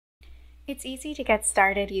It's easy to get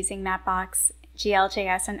started using Mapbox GL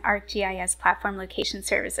JS and ArcGIS platform location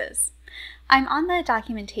services. I'm on the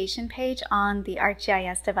documentation page on the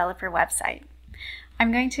ArcGIS Developer website.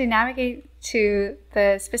 I'm going to navigate to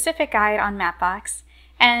the specific guide on Mapbox,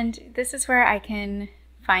 and this is where I can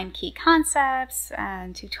find key concepts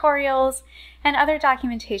and tutorials and other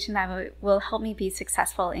documentation that will help me be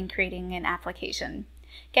successful in creating an application.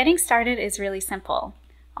 Getting started is really simple.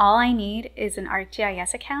 All I need is an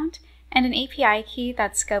ArcGIS account and an API key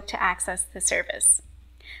that's scoped to access the service.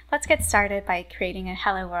 Let's get started by creating a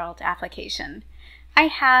Hello World application. I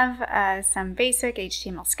have some basic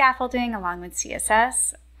HTML scaffolding along with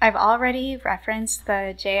CSS. I've already referenced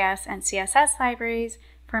the JS and CSS libraries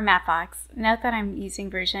for Mapbox. Note that I'm using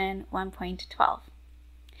version 1.12.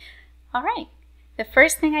 All right, the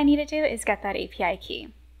first thing I need to do is get that API key.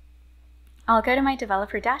 I'll go to my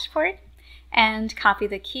developer dashboard and copy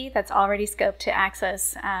the key that's already scoped to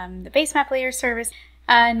access the Basemap layer service.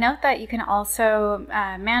 Note that you can also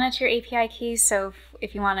manage your API keys, so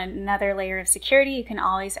if you want another layer of security, you can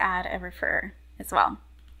always add a referrer as well.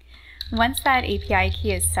 Once that API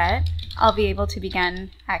key is set, I'll be able to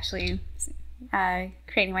begin actually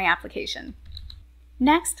creating my application.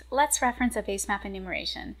 Next, let's reference a Basemap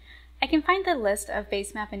enumeration. I can find the list of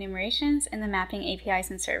Basemap enumerations in the Mapping APIs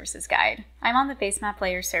and Services guide. I'm on the Basemap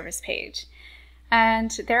layer service page. And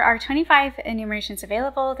there are 25 enumerations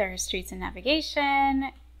available. There are streets and navigation,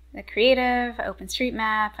 the creative,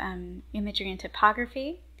 OpenStreetMap, imagery and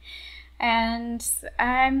topography. And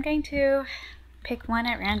I'm going to pick one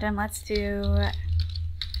at random. Let's do,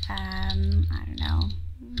 I don't know,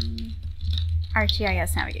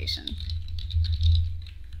 ArcGIS navigation.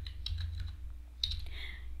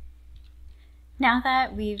 Now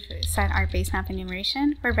that we've set our Basemap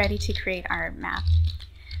enumeration, we're ready to create our map.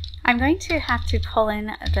 I'm going to have to pull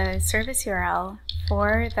in the service URL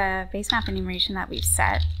for the Basemap enumeration that we've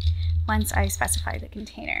set once I specify the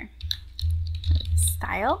container.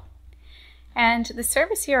 Style. And the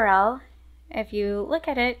service URL, if you look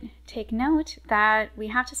at it, take note that we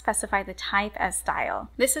have to specify the type as style.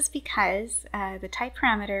 This is because the type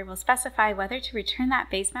parameter will specify whether to return that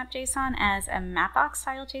Basemap JSON as a Mapbox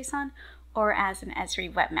style JSON or as an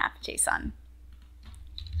Esri web map JSON.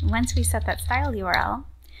 Once we set that style URL,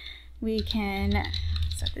 we can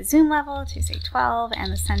set the zoom level to say 12 and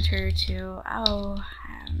the center to 5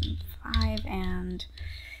 and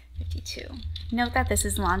 52. Note that this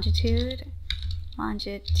is longitude,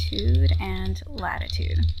 and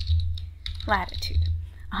latitude.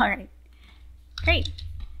 All right, great.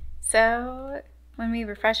 So when we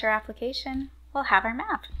refresh our application, we'll have our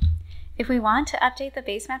map. If we want to update the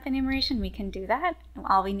Basemap enumeration, we can do that.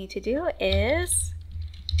 All we need to do is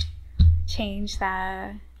change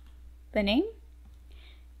the name,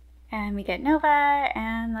 and we get Nova,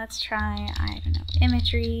 and let's try, I don't know,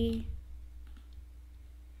 imagery,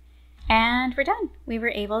 and we're done. We were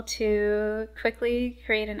able to quickly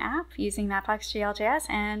create an app using Mapbox GL JS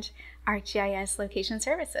and ArcGIS location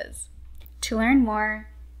services. To learn more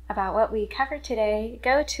about what we covered today,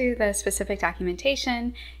 go to the specific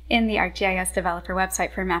documentation in the ArcGIS Developer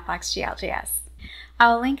website for Mapbox GL JS.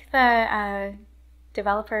 I'll link the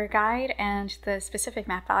developer guide and the specific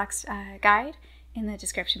Mapbox guide in the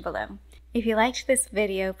description below. If you liked this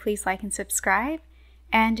video, please like and subscribe.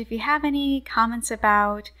 And if you have any comments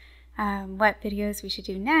about what videos we should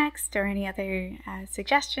do next or any other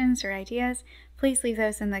suggestions or ideas, please leave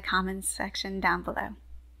those in the comments section down below.